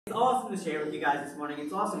It's awesome to share with you guys this morning.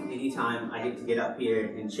 It's awesome anytime I get to get up here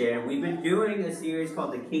and share. We've been doing a series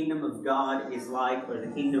called The Kingdom of God is Like, or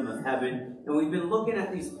The Kingdom of Heaven. And we've been looking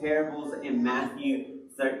at these parables in Matthew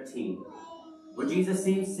 13, where Jesus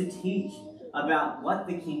seems to teach about what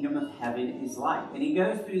the kingdom of heaven is like. And he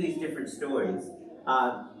goes through these different stories.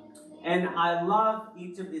 And I love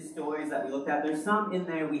each of these stories that we looked at. There's some in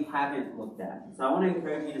there we haven't looked at. So I want to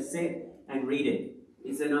encourage you to sit and read it.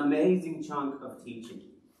 It's an amazing chunk of teaching.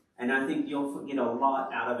 And I think you'll get a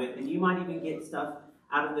lot out of it. And you might even get stuff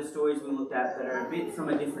out of the stories we looked at that are a bit from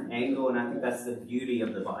a different angle. And I think that's the beauty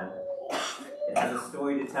of the Bible. It has a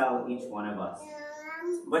story to tell each one of us.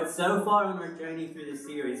 But so far on our journey through this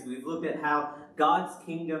series, we've looked at how God's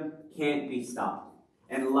kingdom can't be stopped.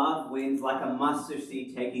 And love wins like a mustard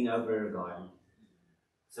seed taking over a garden.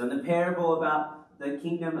 So in the parable about the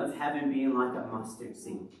kingdom of heaven being like a mustard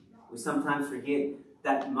seed, we sometimes forget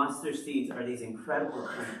that mustard seeds are these incredible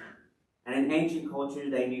plants. And in ancient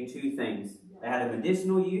culture, they knew two things. They had a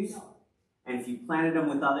medicinal use, and if you planted them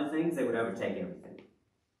with other things, they would overtake everything.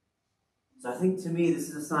 So I think to me, this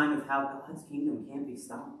is a sign of how God's kingdom can't be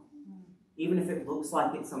stopped. Even if it looks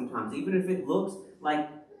like it sometimes. Even if it looks like,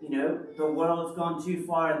 the world's gone too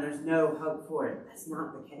far and there's no hope for it. That's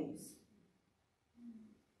not the case.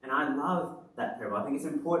 And I love that parable. I think it's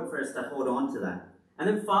important for us to hold on to that. And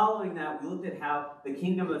then following that, we looked at how the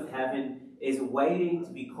kingdom of heaven is waiting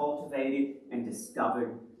to be cultivated and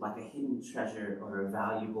discovered like a hidden treasure or a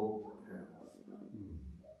valuable pearl.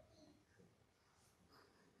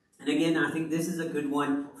 And again, I think this is a good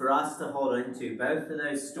one for us to hold on to. Both of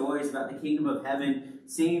those stories about the kingdom of heaven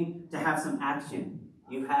seem to have some action.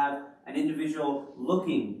 You have an individual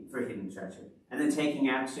looking for hidden treasure and then taking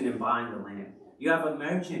action and buying the land. You have a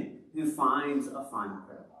merchant who finds a fine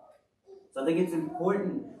pearl. So I think it's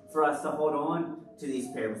important for us to hold on to these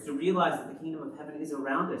parables, to realize that the kingdom of heaven is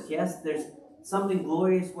around us. Yes, there's something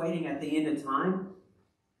glorious waiting at the end of time,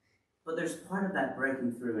 but there's part of that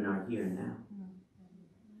breaking through in our here and now.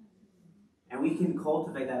 And we can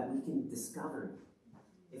cultivate that, we can discover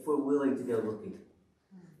it if we're willing to go looking.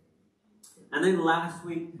 And then last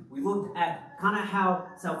week, we looked at kind of how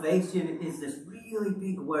salvation is this really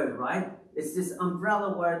big word, right? It's this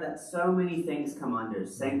umbrella word that so many things come under.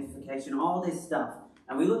 Sanctification, all this stuff.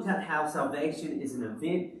 And we looked at how salvation is an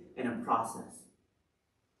event and a process.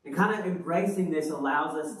 And kind of embracing this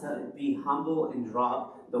allows us to be humble and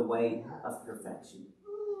drop the weight of perfection.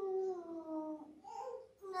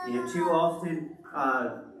 Too often,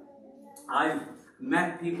 I've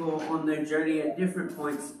met people on their journey at different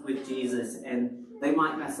points with Jesus, and they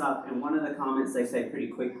might mess up. And one of the comments they say pretty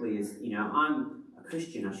quickly is, I'm a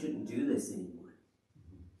Christian, I shouldn't do this anymore.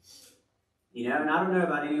 And I don't know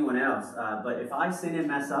about anyone else, but if I sin and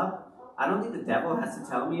mess up, I don't think the devil has to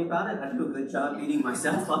tell me about it. I do a good job beating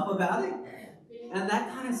myself up about it. And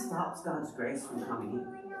that kind of stops God's grace from coming in.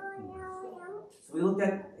 So we looked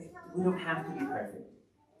at, we don't have to be perfect.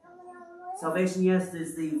 Salvation, yes,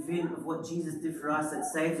 there's the event of what Jesus did for us that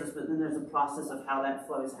saves us, but then there's a process of how that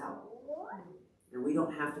flows out. And we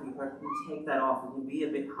don't have to be perfect. We take that off and we be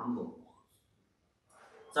a bit humble.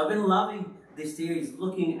 So I've been loving this series,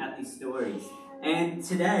 looking at these stories. And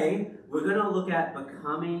today, we're going to look at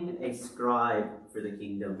becoming a scribe for the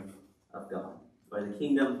kingdom of God, or the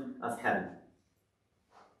kingdom of heaven.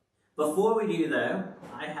 Before we do, though,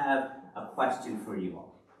 I have a question for you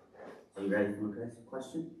all. Are you ready for my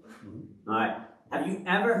question? Mm-hmm. All right. Have you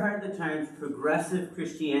ever heard the terms progressive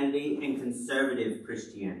Christianity and conservative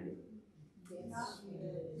Christianity? Yes.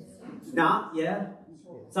 Not? Yeah?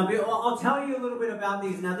 Some people, I'll tell you a little bit about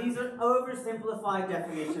these. Now, these are oversimplified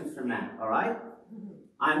definitions from Matt, all right?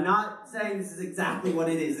 I'm not saying this is exactly what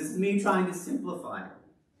it is. This is me trying to simplify it.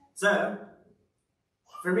 So,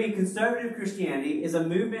 for me, conservative Christianity is a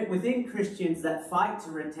movement within Christians that fight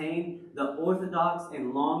to retain the orthodox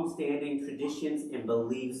and long-standing traditions and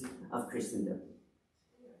beliefs of Christendom.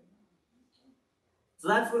 So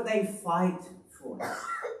that's what they fight for.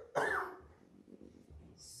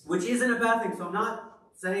 Which isn't a bad thing. So I'm not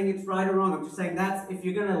saying it's right or wrong. I'm just saying that's, if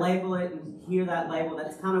you're going to label it and hear that label,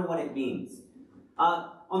 that's kind of what it means.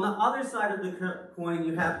 On the other side of the coin,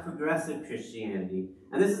 you have progressive Christianity.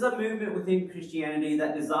 And this is a movement within Christianity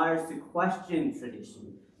that desires to question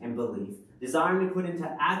tradition and belief, desiring to put into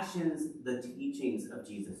actions the teachings of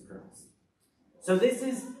Jesus Christ. So this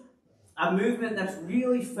is a movement that's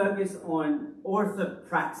really focused on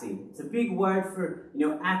orthopraxy. It's a big word for,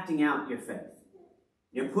 acting out your faith.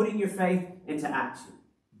 Putting your faith into action.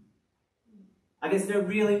 I guess they're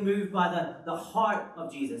really moved by the heart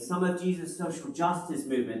of Jesus, some of Jesus' social justice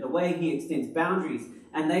movement, the way he extends boundaries,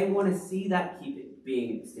 and they want to see that keep it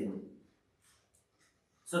being extended.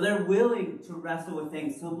 So they're willing to wrestle with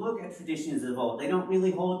things, to look at traditions of old. They don't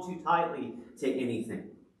really hold too tightly to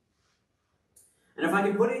anything. And if I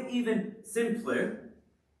can put it even simpler,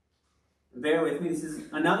 bear with me, this is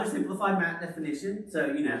another simplified Matt definition, so,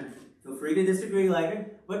 feel free to disagree later.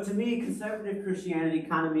 But to me, conservative Christianity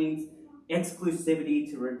kind of means exclusivity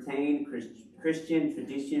to retain Christian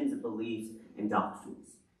traditions, beliefs, and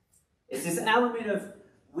doctrines. It's this element of,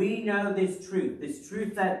 we know this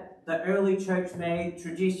truth that the early church made,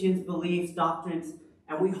 traditions, beliefs, doctrines,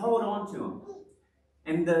 and we hold on to them.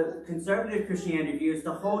 And the conservative Christianity view is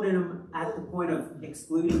to hold them at the point of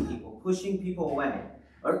excluding people, pushing people away,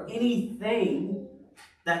 or anything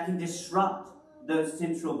that can disrupt those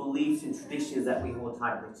central beliefs and traditions that we hold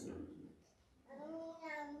tightly to.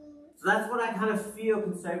 So that's what I kind of feel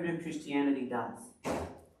conservative Christianity does.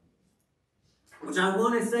 Which I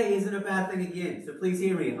want to say isn't a bad thing again, so please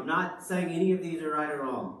hear me. I'm not saying any of these are right or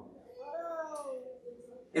wrong.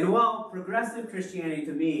 And while progressive Christianity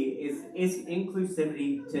to me is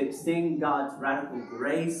inclusivity to extend God's radical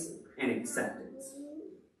grace and acceptance.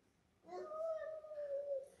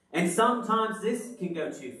 And sometimes this can go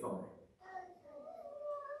too far.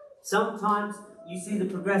 Sometimes you see the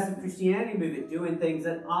progressive Christianity movement doing things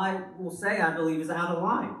that I will say I believe is out of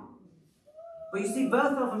line. But you see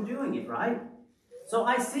both of them doing it, right? So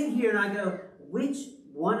I sit here and I go, which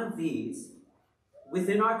one of these,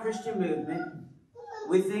 within our Christian movement,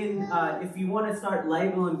 within, if you want to start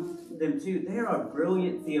labeling them too, there are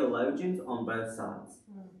brilliant theologians on both sides.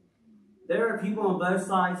 There are people on both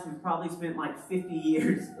sides who've probably spent like 50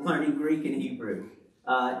 years learning Greek and Hebrew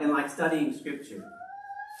and like studying Scripture.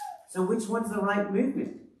 So which one's the right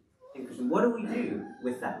movement in Christian? What do we do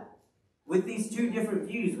with that? With these two different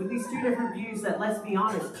views, that, let's be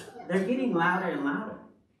honest, they're getting louder and louder.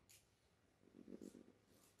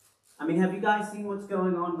 I mean, have you guys seen what's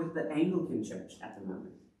going on with the Anglican Church at the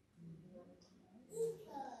moment?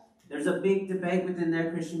 There's a big debate within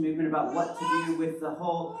their Christian movement about what to do with the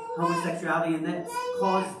whole homosexuality, and that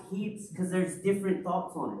caused heats because there's different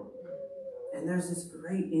thoughts on it. And there's this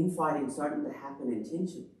great infighting starting to happen in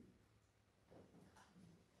tension.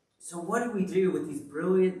 So what do we do with these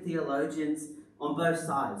brilliant theologians on both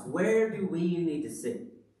sides? Where do we need to sit?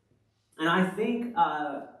 And I think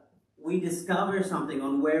we discover something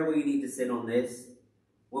on where we need to sit on this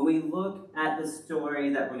when we look at the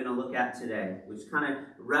story that we're going to look at today, which kind of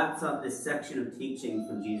wraps up this section of teaching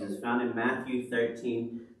from Jesus found in Matthew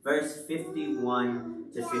 13, verse 51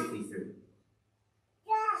 to 53.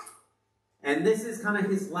 And this is kind of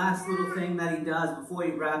his last little thing that he does before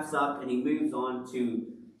he wraps up and he moves on to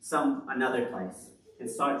another place and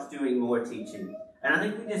starts doing more teaching. And I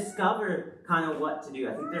think we discover kind of what to do.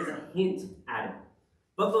 I think there's a hint at it.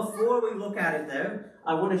 But before we look at it, though,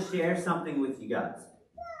 I want to share something with you guys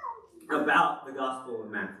about the Gospel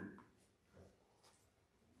of Matthew.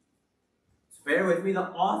 So bear with me. The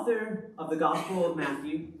author of the Gospel of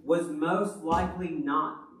Matthew was most likely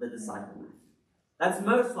not the disciple Matthew. That's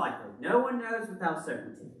most likely. No one knows without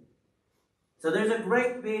certainty. So there's a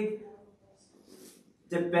great big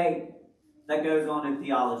debate that goes on in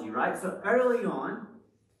theology, right? So early on,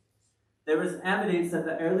 there was evidence that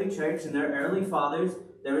the early church and their early fathers,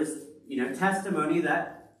 there was, testimony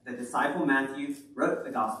that the disciple Matthew wrote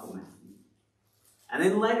the Gospel of Matthew. And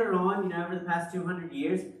then later on, over the past 200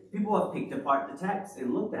 years, people have picked apart the text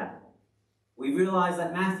and looked at it. We realized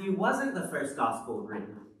that Matthew wasn't the first gospel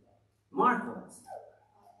written. Mark was.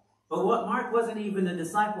 But Mark wasn't even the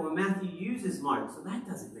disciple, and Matthew uses Mark, so that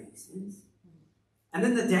doesn't make sense. And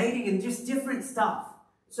then the dating and just different stuff.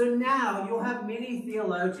 So now you'll have many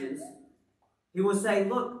theologians who will say,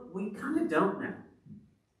 look, we kind of don't know.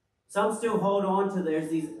 Some still hold on to, there's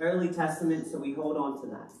these early testaments, so we hold on to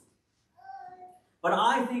that. But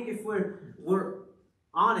I think if we're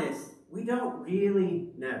honest, we don't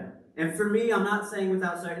really know. And for me, I'm not saying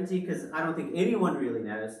without certainty because I don't think anyone really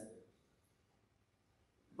knows.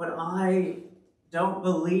 But I don't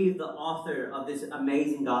believe the author of this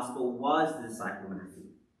amazing gospel was the disciple Matthew.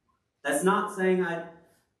 That's not saying I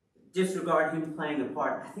disregard him playing a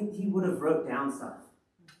part. I think he would have wrote down stuff.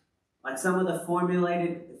 Like some of the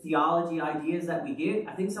formulated theology ideas that we get,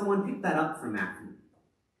 I think someone picked that up from Matthew.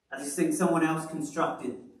 I just think someone else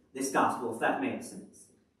constructed this gospel, if that makes sense.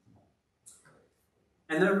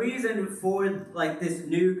 And the reason for this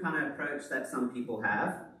new kind of approach that some people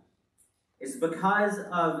have is because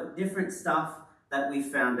of different stuff that we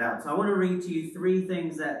found out. So I want to read to you 3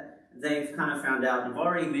 things that they've kind of found out. I've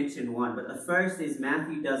already mentioned one, but the first is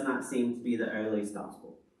Matthew does not seem to be the earliest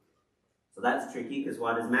gospel. So that's tricky, because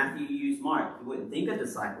why does Matthew use Mark? You wouldn't think a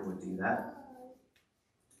disciple would do that.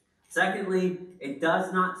 Secondly, it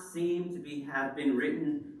does not seem to have been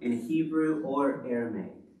written in Hebrew or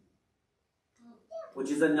Aramaic, which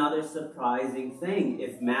is another surprising thing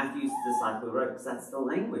if Matthew's disciple wrote, because that's the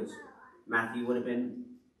language Matthew would have been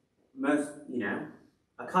most,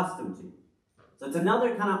 accustomed to. So it's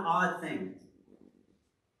another kind of odd thing.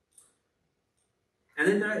 And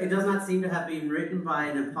then it does not seem to have been written by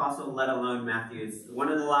an apostle, let alone Matthew. It's one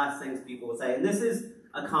of the last things people will say. And this is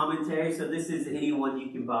a commentary, so this is anyone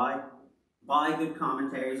you can buy. Buy good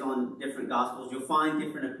commentaries on different gospels. You'll find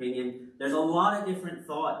different opinion. There's a lot of different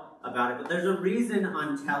thought about it, but there's a reason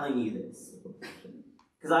I'm telling you this.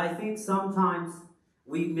 Because I think sometimes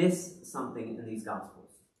we miss something in these gospels.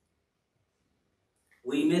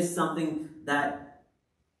 We miss something that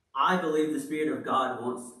I believe the Spirit of God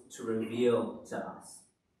wants to reveal to us.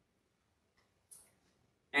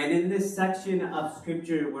 And in this section of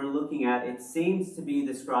Scripture we're looking at, it seems to be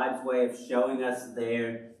the scribe's way of showing us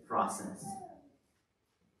their process.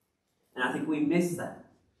 And I think we miss that.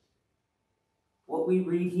 What we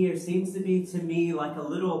read here seems to be, to me, like a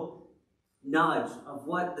little nudge of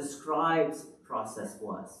what the scribe's process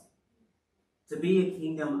was. To be a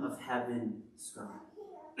kingdom of heaven scribe.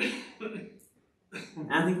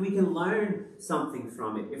 And I think we can learn something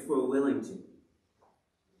from it if we're willing to.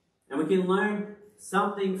 And we can learn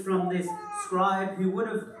something from this scribe who would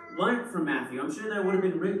have learned from Matthew. I'm sure there would have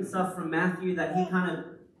been written stuff from Matthew that he kind of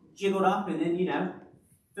jiggled up and then,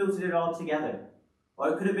 filtered it all together. Or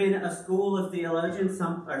it could have been a school of theologians,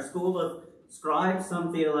 or school of scribes.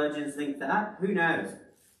 Some theologians think that. Who knows?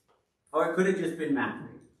 Or it could have just been Matthew.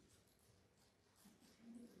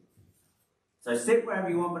 So sit wherever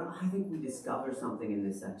you want, but I think we discover something in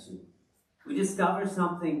this section. We discover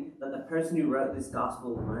something that the person who wrote this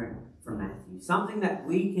gospel learned from Matthew. Something that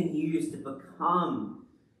we can use to become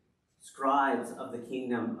scribes of the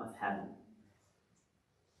kingdom of heaven.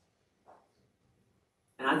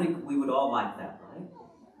 And I think we would all like that, right?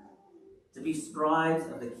 To be scribes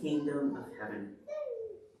of the kingdom of heaven.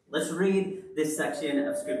 Let's read this section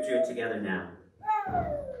of Scripture together now.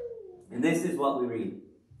 And this is what we read.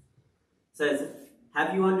 It says,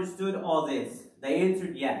 "Have you understood all this?" They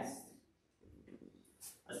answered, "Yes."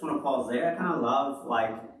 I just want to pause there. I kind of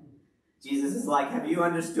love, Jesus is like, "Have you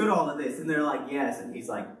understood all of this?" And they're like, "Yes." And he's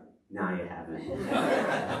like, "No, you haven't."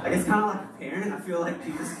 It's kind of like a parent. I feel like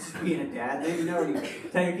Jesus is just being a dad. When you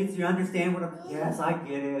tell your kids, "You understand what I'm..." "Yes, I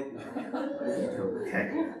get it."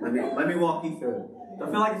 "Okay, let me walk you through it." So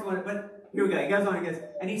I feel like it's one, but here we go. He goes on, he goes,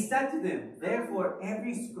 "And he said to them, therefore,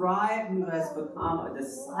 every scribe who has become a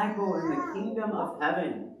disciple in the kingdom of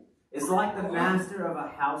heaven is like the master of a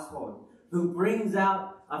household, who brings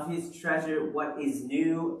out of his treasure what is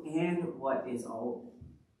new and what is old."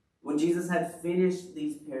 When Jesus had finished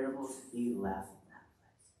these parables, he left that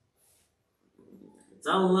place.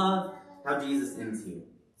 So I love how Jesus ends here.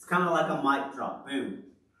 It's kind of like a mic drop. Boom.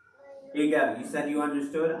 Here you go. You said you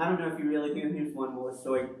understood. I don't know if you really do. Here's one more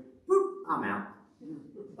story. Boop, I'm out.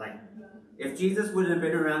 If Jesus would have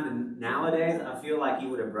been around nowadays, I feel like he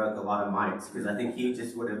would have broke a lot of mics, because I think he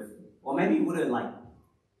just would have, or maybe he would have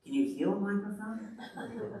can you heal a microphone?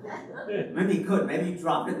 Maybe he could. Maybe he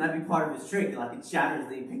dropped it and that'd be part of his trick. It shatters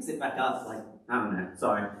and he picks it back up. I don't know.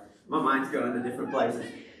 Sorry. My mind's going to different places.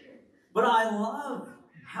 But I love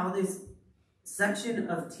how this section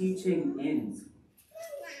of teaching ends.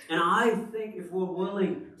 And I think if we're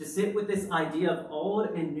willing to sit with this idea of old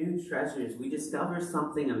and new treasures, we discover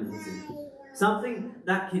something amazing. Something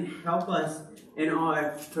that can help us in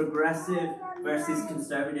our progressive versus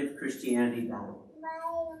conservative Christianity battle.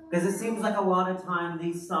 Because it seems like a lot of time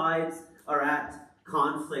these sides are at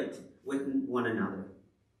conflict with one another.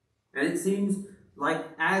 And it seems like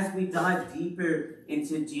as we dive deeper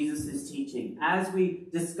into Jesus' teaching, as we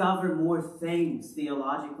discover more things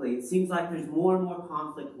theologically, it seems like there's more and more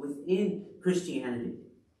conflict within Christianity.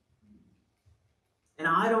 And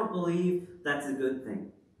I don't believe that's a good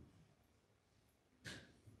thing.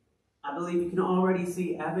 I believe you can already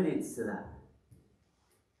see evidence to that.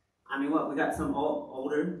 We got some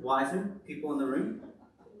older, wiser people in the room.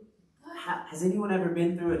 Has anyone ever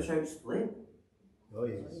been through a church split? Oh,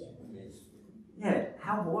 yes. Yeah,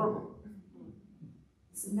 how horrible.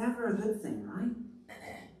 It's never a good thing, right?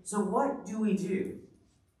 So what do we do?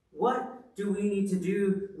 What do we need to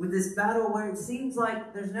do with this battle where it seems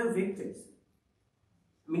like there's no victors?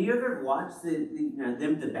 You ever watch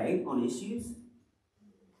them debate on issues?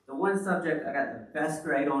 The one subject I got the best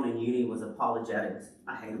grade on in uni was apologetics.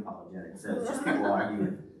 I hate apologetics, so it's just people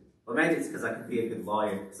arguing. But maybe it's because I could be a good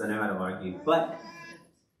lawyer, because I know how to argue. But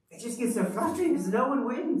it just gets so frustrating because no one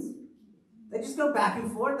wins. They just go back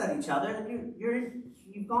and forth at each other, and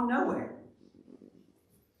you've gone nowhere.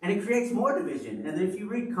 And it creates more division. And if you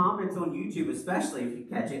read comments on YouTube, especially if you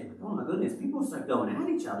catch it, oh my goodness, people start going at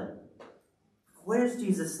each other. Where's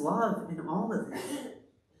Jesus' love in all of this?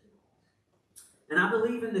 And I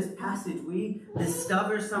believe in this passage we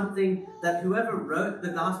discover something that whoever wrote the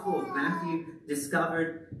Gospel of Matthew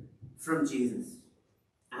discovered from Jesus.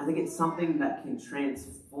 I think it's something that can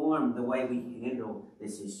transform the way we handle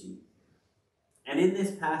this issue. And in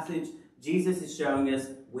this passage, Jesus is showing us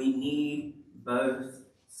we need both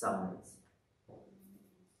sides.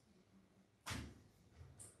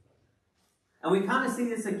 And we kind of see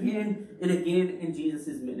this again and again in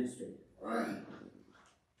Jesus' ministry.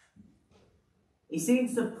 He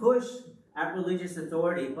seems to push at religious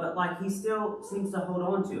authority, but like he still seems to hold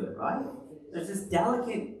on to it, right? There's this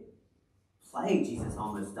delicate play Jesus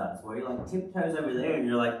almost does, where he like tiptoes over there and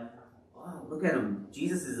you're like, wow, look at him.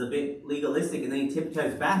 Jesus is a bit legalistic, and then he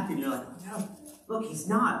tiptoes back and you're like, no, look, he's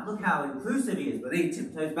not. Look how inclusive he is. But then he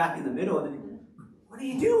tiptoes back in the middle and then, what are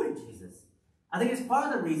you doing, Jesus? I think it's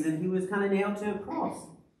part of the reason he was kind of nailed to a cross.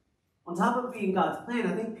 On top of being God's plan,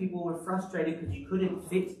 I think people were frustrated because you couldn't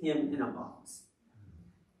fit him in a box.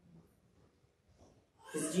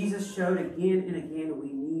 Because Jesus showed again and again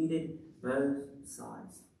we needed both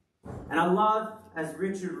sides. And I love, as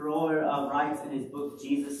Richard Rohr writes in his book,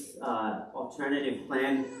 Jesus' Alternative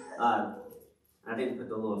Plan, I didn't put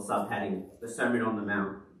the little subheading, the Sermon on the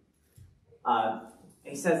Mount.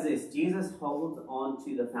 He says this: Jesus holds on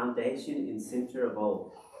to the foundation and center of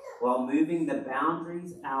old, while moving the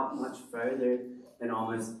boundaries out much further than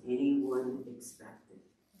almost anyone expected.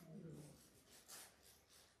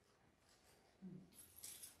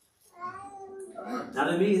 Now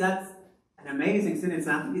to me, that's an amazing sentence.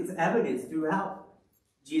 I think it's evidence throughout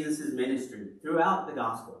Jesus' ministry, throughout the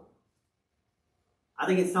gospel. I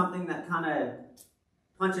think it's something that kind of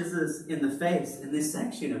punches us in the face in this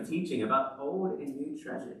section of teaching about old and new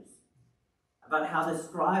treasures. About how the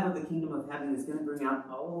scribe of the kingdom of heaven is going to bring out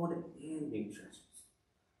old and new treasures.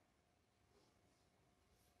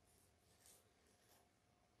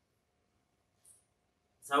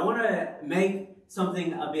 So I want to make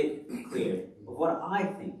something a bit clear of what I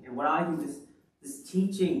think and what I think this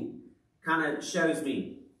teaching kind of shows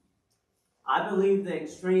me. I believe the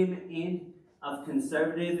extreme end of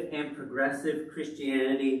conservative and progressive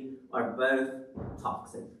Christianity are both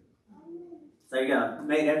toxic. So you go,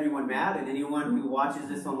 made everyone mad, and anyone who watches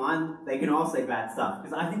this online, they can all say bad stuff.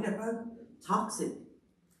 Because I think they're both toxic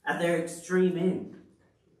at their extreme end.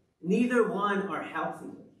 Neither one are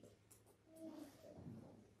healthy.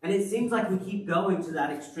 And it seems like we keep going to that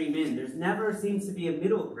extreme end. There's never seems to be a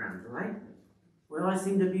middle ground, right? We always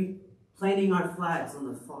seem to be planting our flags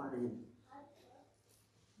on the far end.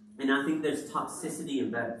 And I think there's toxicity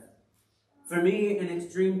in both. For me, in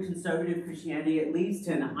extreme conservative Christianity, it leads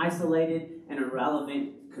to an isolated and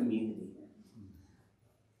irrelevant community.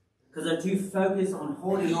 Because they're too focused on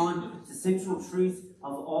holding on to central truths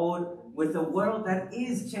of old with a world that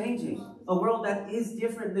is changing. A world that is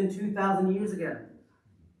different than 2,000 years ago.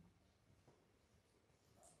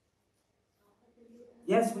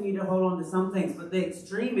 Yes, we need to hold on to some things, but the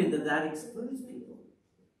extreme end of that excludes people.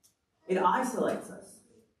 It isolates us.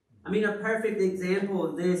 I mean, a perfect example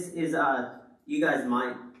of this is, you guys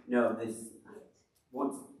might know this,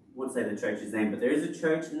 won't say the church's name, but there is a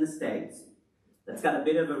church in the States that's got a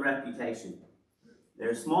bit of a reputation.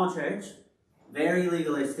 They're a small church, very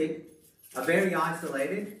legalistic, very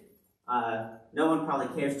isolated. No one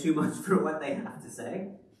probably cares too much for what they have to say.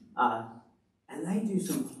 And they do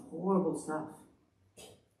some horrible stuff.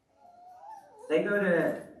 They go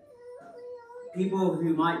to people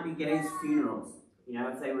who might be gay's funerals. You know,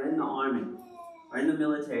 if they were in the army or in the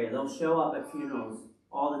military, they'll show up at funerals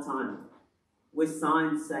all the time with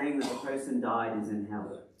signs saying that the person died is in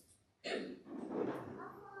hell.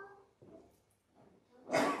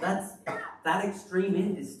 That extreme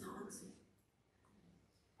end is toxic.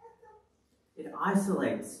 It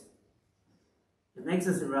isolates. It makes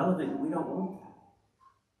us irrelevant, and we don't want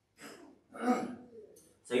that.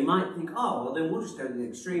 So you might think, oh, well then we'll just go to the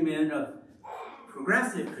extreme end of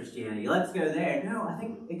progressive Christianity. Let's go there. No, I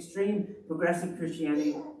think extreme progressive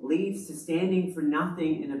Christianity leads to standing for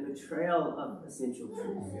nothing and a betrayal of essential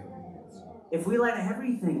truth. If we let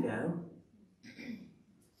everything go,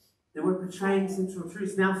 then we're betraying central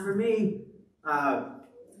truths. Now for me,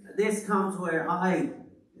 this comes where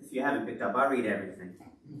if you haven't picked up, I read everything.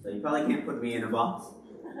 So you probably can't put me in a box.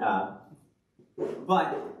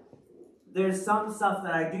 But there's some stuff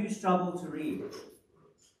that I do struggle to read.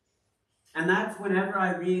 And that's whenever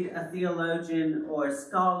I read a theologian or a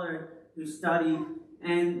scholar who study,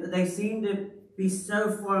 and they seem to be so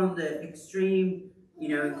far on the extreme,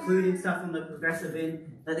 including stuff on the progressive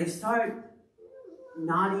end, that they start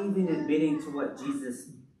not even admitting to what Jesus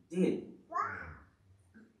did.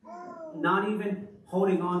 Not even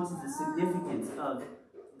holding on to the significance of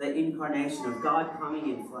the incarnation of God coming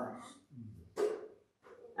in flesh.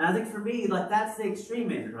 And I think for me, that's the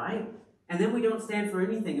extreme end, right? And then we don't stand for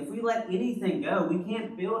anything. If we let anything go, we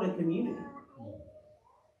can't build a community.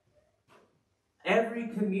 Every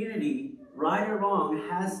community, right or wrong,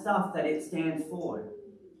 has stuff that it stands for.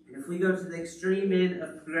 And if we go to the extreme end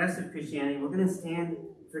of progressive Christianity, we're going to stand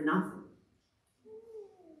for nothing.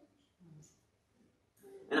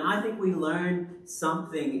 And I think we learn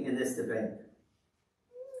something in this debate.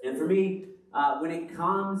 And for me, when it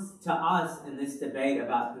comes to us in this debate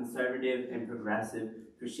about conservative and progressive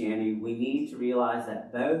Christianity, we need to realize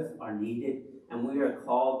that both are needed, and we are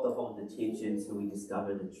called to hold the tension so we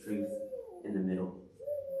discover the truth in the middle.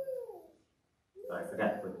 Sorry, I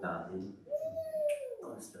forgot to put that in.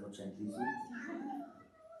 I'll spell check these ones.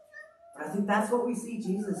 But I think that's what we see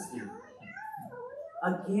Jesus do.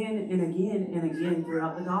 Again and again and again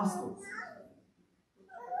throughout the Gospels.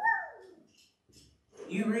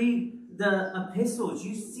 You read the epistles,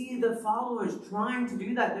 you see the followers trying to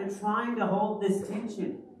do that. They're trying to hold this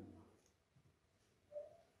tension.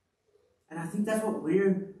 And I think that's what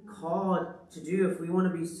we're called to do if we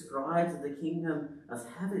want to be scribes of the kingdom of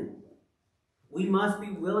heaven. We must be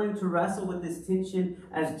willing to wrestle with this tension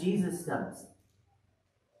as Jesus does.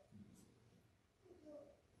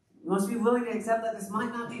 We must be willing to accept that this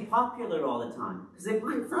might not be popular all the time, because it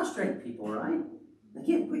might frustrate people, right? They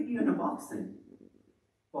can't put you in a box then.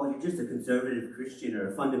 Well, you're just a conservative Christian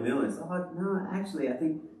or a fundamentalist. Oh, no, actually, I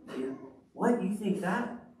think, what? You think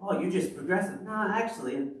that? Oh, you're just progressive. No,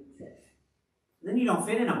 actually. And then you don't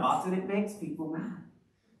fit in a box, and it makes people mad.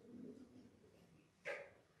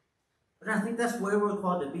 But I think that's where we're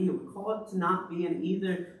called to be. We're called to not be in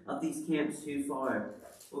either of these camps too far.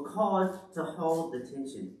 We're called to hold the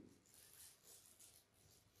tension.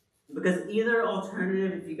 Because either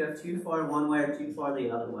alternative, if you go too far one way or too far the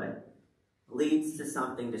other way, leads to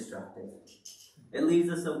something destructive. It leads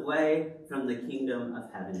us away from the kingdom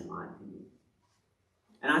of heaven, in my opinion.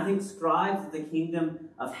 And I think scribes of the kingdom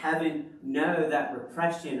of heaven know that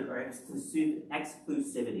repression or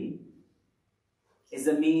exclusivity is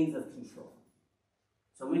a means of control.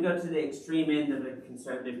 So when we go to the extreme end of a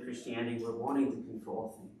conservative Christianity, we're wanting to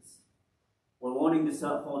control things. We're wanting to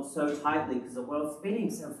hold so tightly because the world's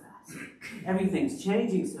spinning so fast. Everything's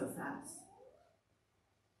changing so fast.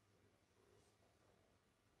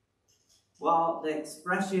 While the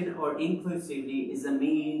expression or inclusivity is a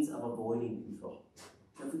means of avoiding control.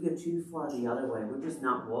 So if we go too far the other way, we're just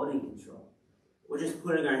not wanting control. We're just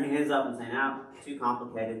putting our hands up and saying, too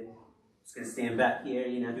complicated. Just going to stand back here,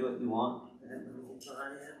 do what you want. That's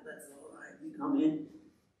all right. You come in.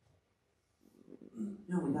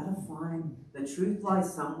 No, we got to find the truth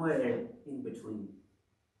lies somewhere in between.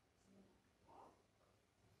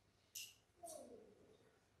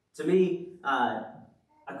 To me,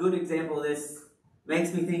 a good example of this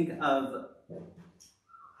makes me think of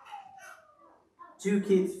two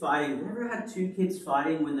kids fighting. Have you ever had two kids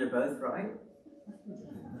fighting when they're both right?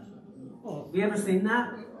 Have you ever seen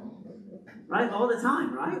that? Right? All the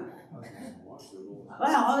time, right?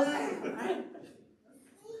 Well, right?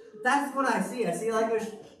 That's what I see. I see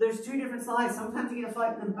there's two different sides. Sometimes you get a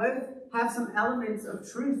fight and both have some elements of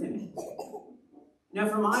truth in it.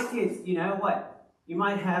 For my kids, what? You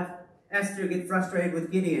might have Esther get frustrated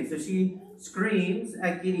with Gideon. So she screams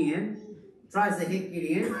at Gideon, tries to hit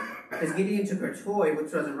Gideon, because Gideon took her toy,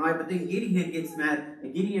 which wasn't right. But then Gideon gets mad,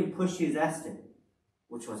 and Gideon pushes Esther,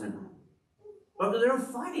 which wasn't right. But they're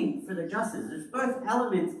fighting for their justice. There's both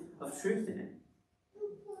elements of truth in it.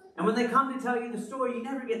 And when they come to tell you the story, you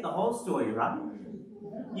never get the whole story, right?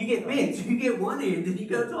 You get bits. You get one end, and you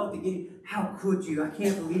go talk to Gideon. How could you? I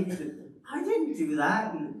can't believe you did. I didn't do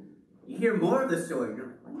that. And you hear more of the story.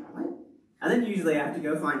 You're like, what? And then usually I have to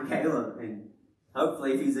go find Caleb. And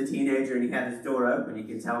hopefully if he's a teenager and he had his door open, he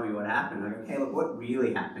can tell me what happened. I go, Caleb, what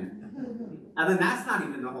really happened? And then that's not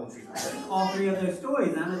even the whole truth. All three of those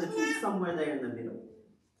stories, and the truth somewhere there in the middle.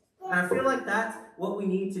 And I feel like that's what we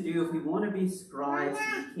need to do if we want to be scribes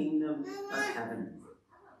in the kingdom of heaven.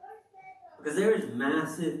 Because there is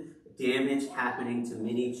massive damage happening to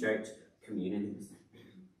many church communities,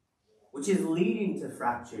 which is leading to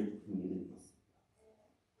fractured communities.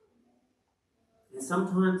 And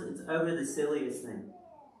sometimes it's over the silliest thing.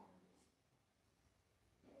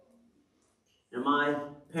 And my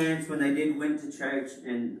parents, when they went to church,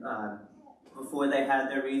 and before they had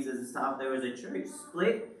their visas and stuff, there was a church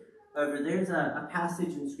split over. There's a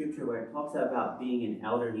passage in Scripture where it talks about being an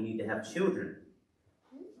elder, you need to have children.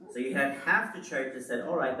 So you had half the church that said,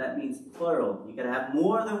 all right, that means plural. You got to have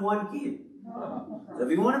more than one kid. So if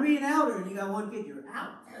you want to be an elder and you got one kid, you're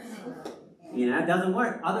out. It doesn't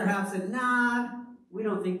work. Other half said, nah, we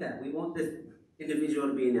don't think that. We want this individual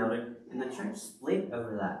to be an elder. And the church split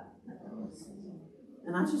over that.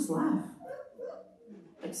 And I just laugh.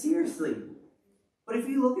 Like, seriously. But if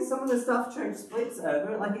you look at some of the stuff church splits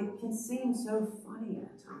over, like, it can seem so funny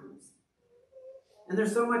at times. And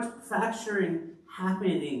there's so much fracturing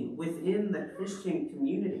happening within the Christian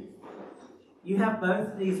community. You have both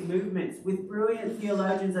of these movements with brilliant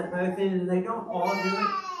theologians at both ends, and they don't all do it,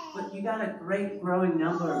 but you got a great growing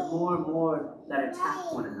number of more and more that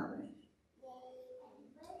attack one another.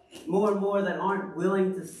 More and more that aren't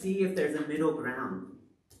willing to see if there's a middle ground.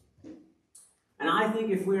 And I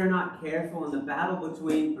think if we are not careful and the battle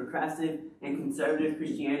between progressive and conservative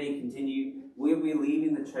Christianity continue, we'll be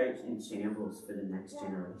leaving the church in shambles for the next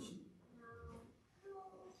generation.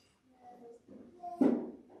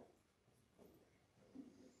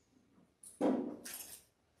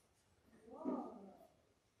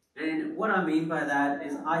 And what I mean by that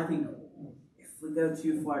is I think if we go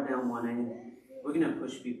too far down one end, we're going to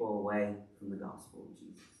push people away from the gospel of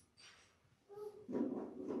Jesus.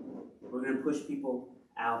 We're going to push people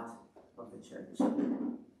out of the church.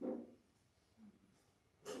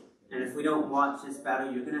 And if we don't watch this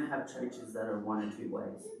battle, you're going to have churches that are one or two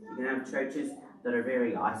ways. You're going to have churches that are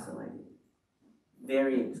very isolated,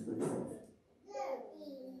 very exclusive,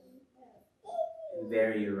 and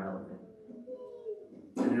very irrelevant.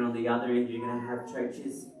 And then on the other end, you're going to have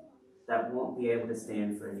churches that won't be able to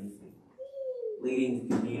stand for anything, leading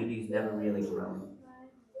to communities never really growing.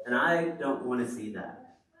 And I don't want to see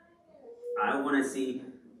that. I want to see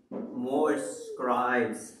more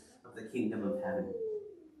scribes of the kingdom of heaven,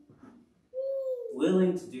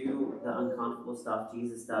 willing to do the uncomfortable stuff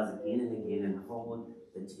Jesus does again and again and hold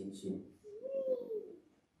the tension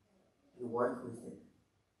and work with it.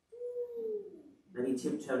 Maybe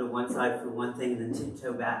tiptoe to one side for one thing and then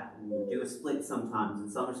tiptoe back and do a split sometimes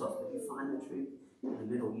and somersaults, but you find the truth in the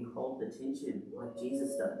middle. You hold the tension like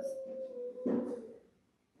Jesus does.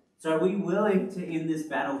 So are we willing to end this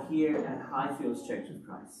battle here at Highfields Church of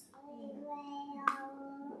Christ?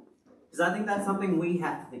 Because I think that's something we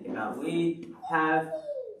have to think about. We have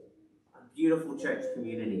a beautiful church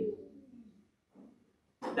community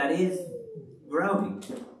that is growing.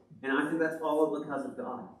 And I think that's all because of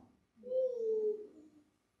God.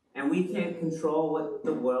 And we can't control what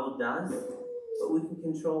the world does, but we can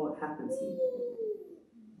control what happens here.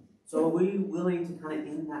 So are we willing to kind of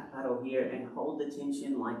end that battle here and hold the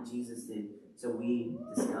tension like Jesus did so we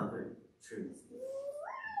discover truth?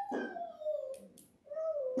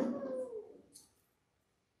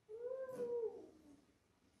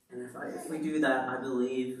 And if we do that, I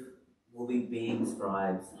believe we'll be being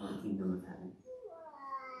scribes of the kingdom of heaven.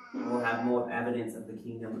 And we'll have more evidence of the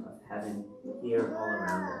kingdom of heaven here all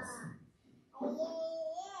around us.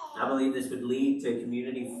 I believe this would lead to a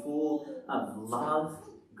community full of love,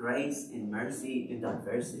 grace, and mercy, and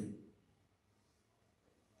diversity.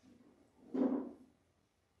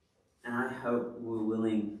 And I hope we're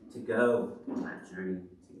willing to go on that journey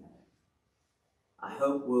together. I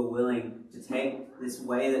hope we're willing to take this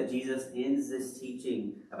way that Jesus ends this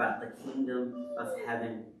teaching about the kingdom of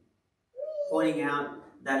heaven, pointing out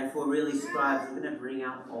that if we're really scribes, we're going to bring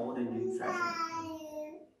out old and new treasure.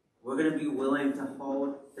 We're going to be willing to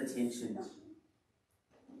hold the tensions.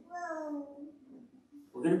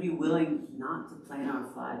 We're going to be willing not to plant our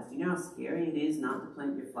flags. Do you know how scary it is not to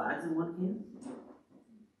plant your flags in one camp?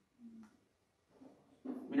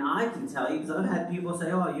 I mean, I can tell you, because I've had people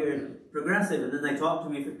say, oh, you're progressive, and then they talk to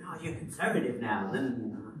me, oh, you're conservative now. And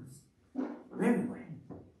then I'm everywhere.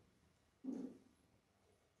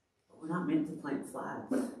 But we're not meant to plant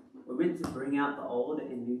flags. We're meant to bring out the old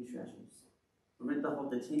and new treasures. We're meant to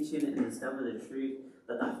hold the tension and discover the truth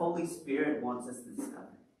that the Holy Spirit wants us to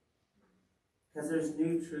discover. Because there's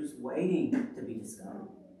new truths waiting to be discovered.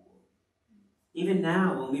 Even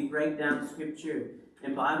now, when we break down Scripture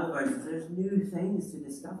and Bible verses, there's new things to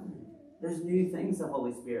discover. There's new things the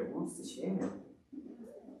Holy Spirit wants to share.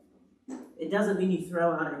 It doesn't mean you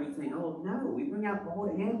throw out everything old. No, we bring out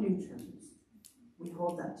old and new treasures. We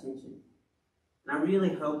hold that tension. And I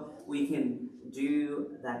really hope we can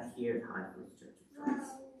do that here at Highfields Church of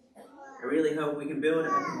Christ. I really hope we can build a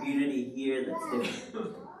community here that's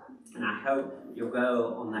different. And I hope you'll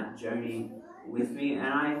go on that journey with me. And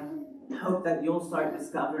I hope that you'll start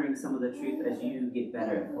discovering some of the truth as you get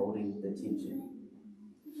better at holding the tension.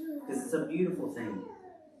 Because it's a beautiful thing.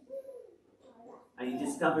 And you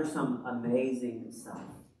discover some amazing stuff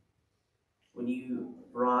when you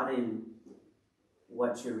broaden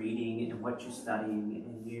what you're reading and what you're studying,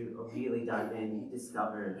 and you really dive in, you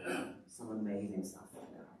discover some amazing stuff like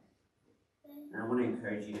that. And I want to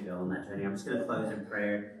encourage you to go on that journey. I'm just going to close in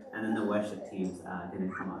prayer, and then the worship team's going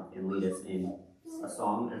to come up and lead us in a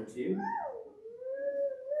song or two.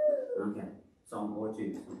 Okay, song or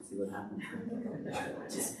two. Let's see what happens.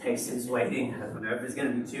 Just patience waiting. I don't know if it's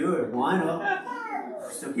going to be two or one.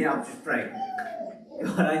 So yeah, I'll just pray.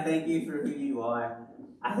 God, I thank you for who you are.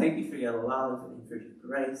 I thank you for your love and for your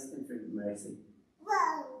grace and for your mercy.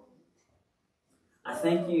 I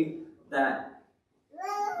thank you that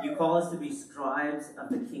you call us to be scribes of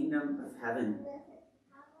the kingdom of heaven.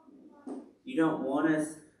 You don't want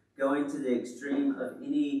us going to the extreme of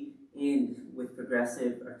any end with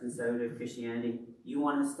progressive or conservative Christianity. You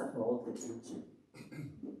want us to hold the tension.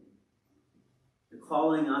 You're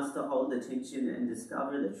calling us to hold the tension and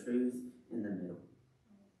discover the truth in the middle.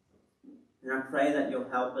 And I pray that you'll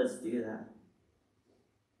help us do that.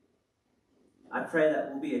 I pray that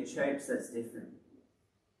we'll be a church that's different.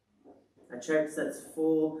 A church that's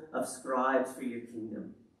full of scribes for your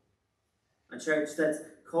kingdom. A church that's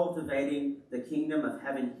cultivating the kingdom of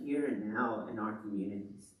heaven here and now in our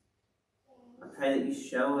communities. I pray that you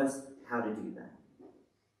show us how to do that.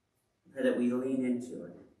 I pray that we lean into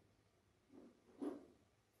it.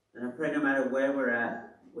 And I pray no matter where we're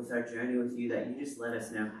at with our journey with you, that you just let us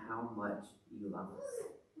know how much you love us.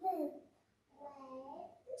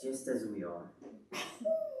 Just as we are.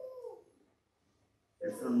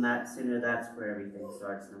 And from that center, that's where everything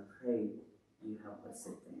starts. And I pray you help us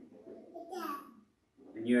sit there.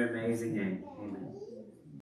 In your amazing name, amen.